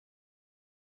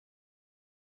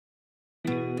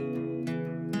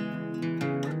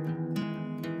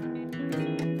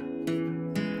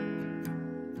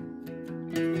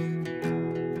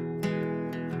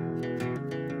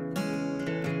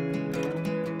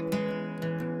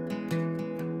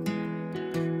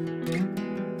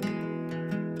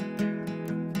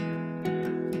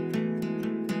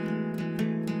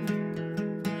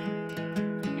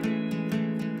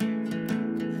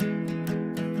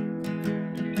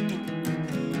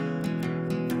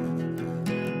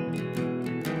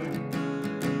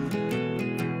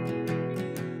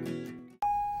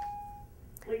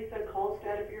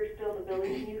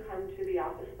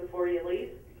office before you leave?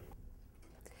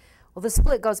 Well, the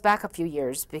split goes back a few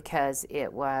years because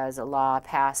it was a law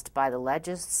passed by the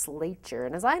legislature,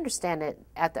 and as I understand it,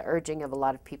 at the urging of a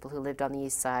lot of people who lived on the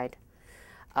east side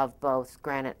of both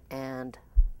Granite and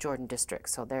Jordan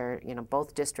districts. So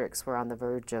both districts were on the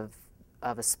verge of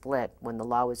a split when the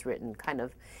law was written, kind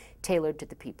of tailored to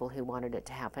the people who wanted it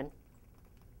to happen.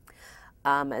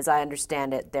 As I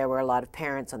understand it, there were a lot of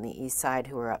parents on the east side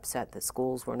who were upset that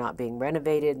schools were not being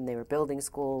renovated and they were building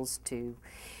schools to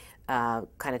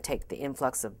kind of take the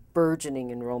influx of burgeoning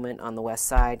enrollment on the west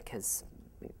side, because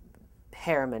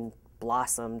Harriman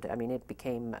blossomed. I mean, it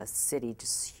became a city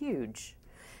just huge.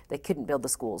 They couldn't build the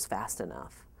schools fast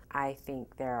enough. I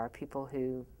think there are people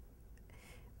who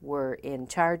were in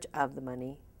charge of the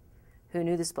money, who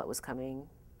knew the split was coming,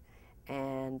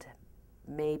 and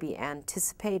maybe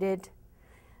anticipated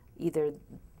either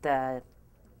the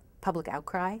public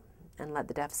outcry and let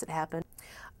the deficit happen.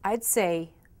 I'd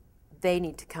say they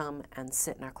need to come and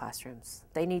sit in our classrooms.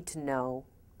 They need to know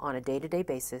on a day-to-day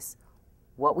basis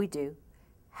what we do,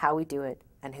 how we do it,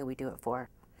 and who we do it for.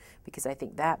 Because I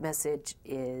think that message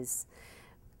is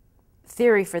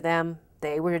theory for them.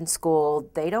 They were in school.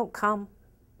 They don't come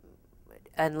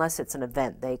unless it's an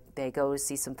event. They go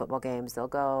see some football games. They'll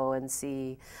go and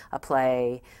see a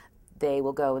play. They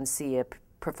will go and see a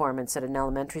performance at an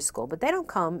elementary school. But they don't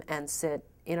come and sit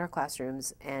in our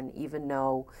classrooms and even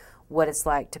know what it's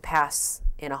like to pass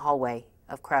in a hallway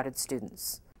of crowded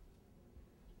students.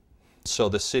 So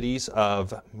the cities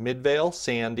of Midvale,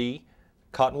 Sandy,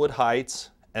 Cottonwood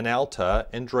Heights, Analta,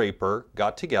 and Draper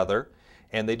got together,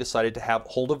 and they decided to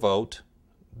hold a vote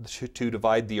to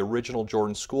divide the original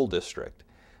Jordan School District.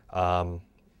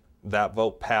 That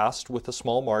vote passed with a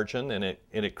small margin, and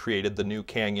it created the new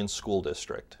Canyon School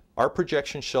District. Our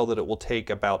projections show that it will take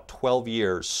about 12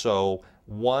 years, so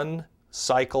one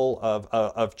cycle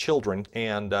of children,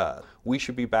 and we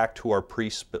should be back to our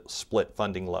pre-split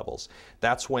funding levels.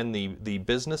 That's when the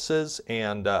businesses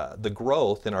and the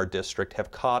growth in our district have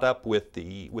caught up with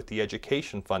the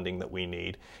education funding that we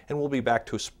need, and we'll be back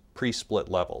to pre-split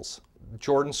levels.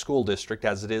 Jordan School District,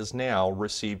 as it is now,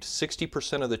 received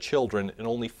 60% of the children and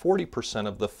only 40%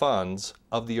 of the funds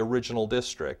of the original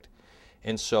district.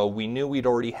 And so we knew we'd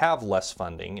already have less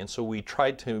funding, and so we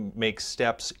tried to make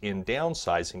steps in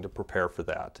downsizing to prepare for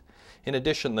that. In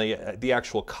addition, the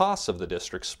actual costs of the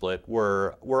district split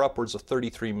were upwards of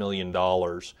 $33 million.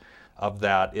 Of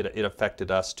that, it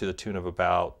affected us to the tune of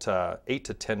about $8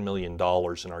 to $10 million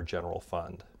in our general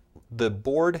fund. The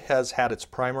board has had its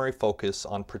primary focus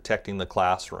on protecting the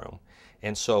classroom,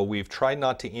 and so we've tried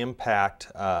not to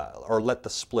impact or let the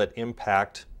split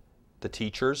impact the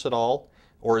teachers at all,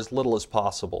 or as little as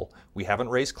possible. We haven't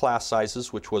raised class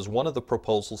sizes, which was one of the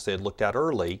proposals they had looked at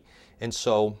early, and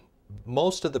so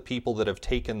most of the people that have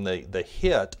taken the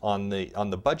hit on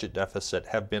the budget deficit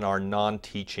have been our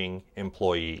non-teaching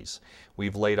employees.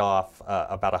 We've laid off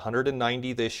about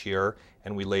 190 this year,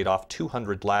 and we laid off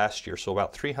 200 last year, so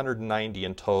about 390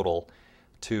 in total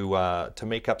to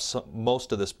make up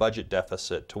most of this budget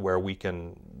deficit to where we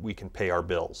can pay our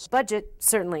bills. Budget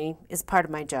certainly is part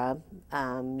of my job.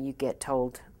 You get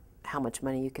told how much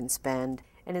money you can spend.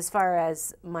 And as far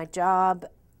as my job,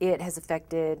 it has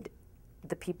affected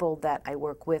the people that I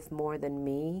work with more than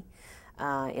me.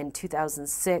 In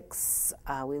 2006,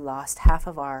 we lost half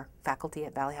of our faculty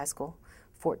at Valley High School,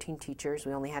 14 teachers.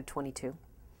 We only had 22.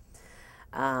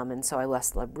 And so I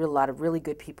lost a lot of really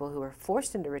good people who were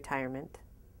forced into retirement,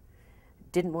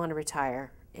 didn't want to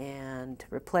retire and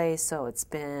replace, so it's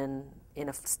been in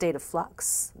a state of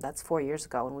flux. That's 4 years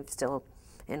ago, and we've still,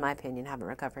 in my opinion, haven't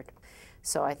recovered.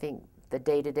 So I think the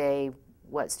day-to-day,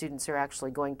 what students are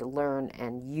actually going to learn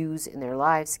and use in their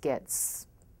lives gets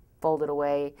folded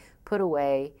away, put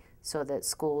away, so that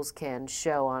schools can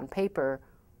show on paper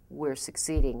we're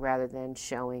succeeding, rather than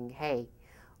showing, hey,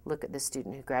 look at this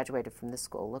student who graduated from this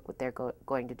school, look what they're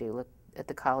going to do, look at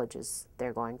the colleges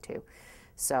they're going to.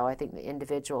 So I think the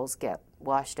individuals get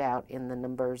washed out in the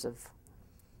numbers of,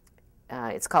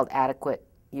 it's called adequate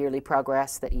yearly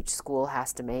progress that each school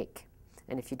has to make.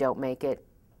 And if you don't make it,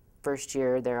 first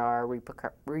year there are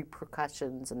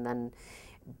repercussions, and then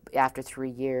after 3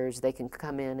 years they can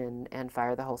come in and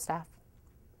fire the whole staff.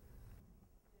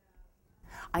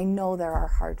 I know there are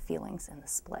hard feelings in the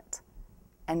split,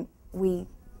 and we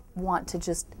want to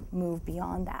just move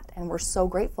beyond that. And we're so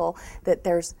grateful that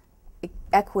there's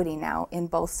equity now in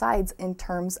both sides in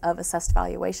terms of assessed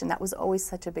valuation. That was always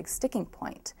such a big sticking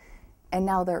point, and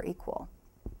now they're equal.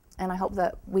 And I hope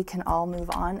that we can all move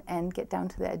on and get down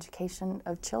to the education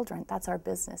of children. That's our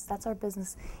business. That's our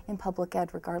business in public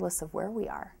ed, regardless of where we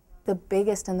are. the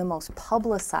biggest and the most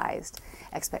publicized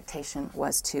expectation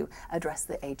was to address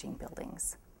the aging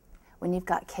buildings. When you've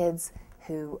got kids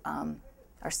who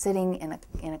are sitting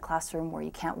in a classroom where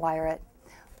you can't wire it,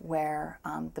 where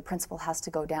the principal has to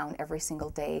go down every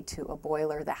single day to a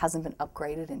boiler that hasn't been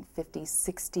upgraded in 50,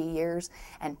 60 years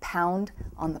and pound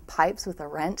on the pipes with a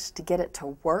wrench to get it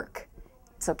to work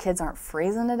so kids aren't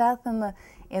freezing to death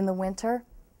in the winter,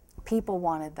 people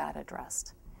wanted that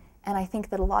addressed. And I think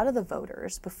that a lot of the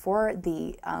voters, before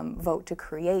the vote to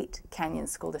create Canyon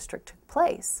School District took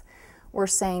place, were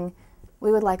saying,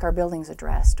 we would like our buildings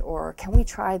addressed, or can we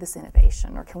try this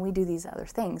innovation, or can we do these other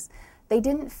things? They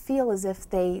didn't feel as if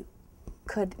they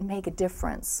could make a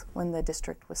difference when the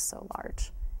district was so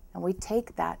large. And we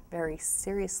take that very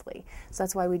seriously. So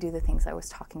that's why we do the things I was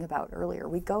talking about earlier.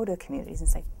 We go to communities and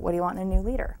say, what do you want in a new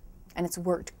leader? And it's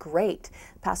worked great.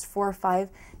 The past 4 or 5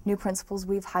 new principals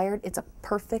we've hired, it's a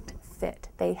perfect fit.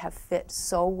 They have fit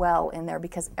so well in there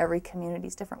because every community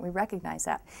is different. We recognize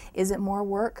that. Is it more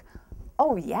work?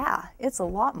 Oh yeah, it's a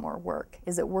lot more work.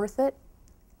 Is it worth it?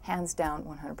 Hands down,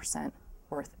 100%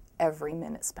 worth every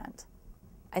minute spent.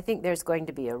 I think there's going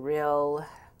to be a real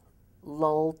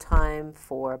lull time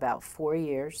for about 4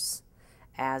 years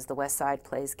as the West Side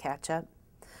plays catch up.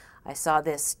 I saw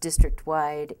this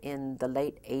district-wide in the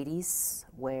late 80s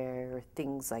where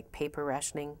things like paper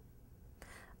rationing,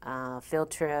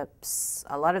 field trips,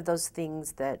 a lot of those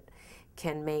things that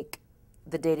can make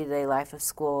the day-to-day life of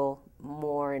school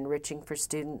more enriching for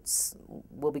students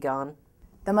will be gone.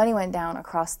 The money went down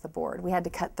across the board. We had to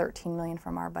cut $13 million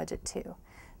from our budget too.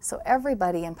 So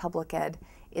everybody in public ed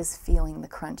is feeling the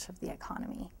crunch of the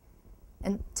economy.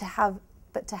 And to have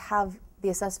the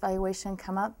assessed valuation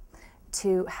come up,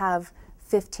 to have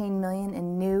 $15 million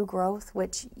in new growth,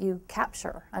 which you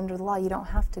capture under the law. You don't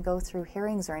have to go through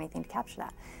hearings or anything to capture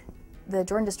that. The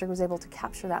Jordan District was able to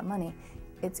capture that money.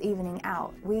 It's evening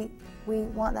out. We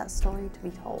want that story to be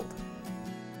told.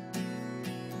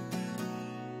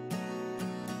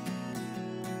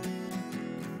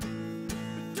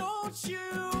 Don't you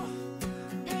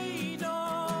pay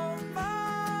no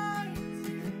mind?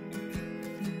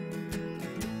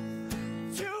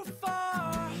 Too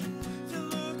far to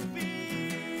look behind.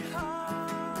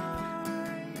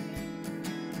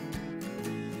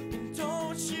 And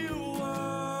don't you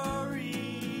worry,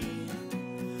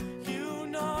 you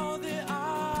know that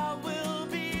I will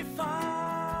be fine.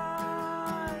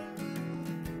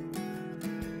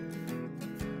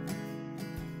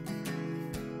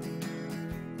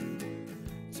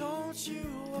 Don't you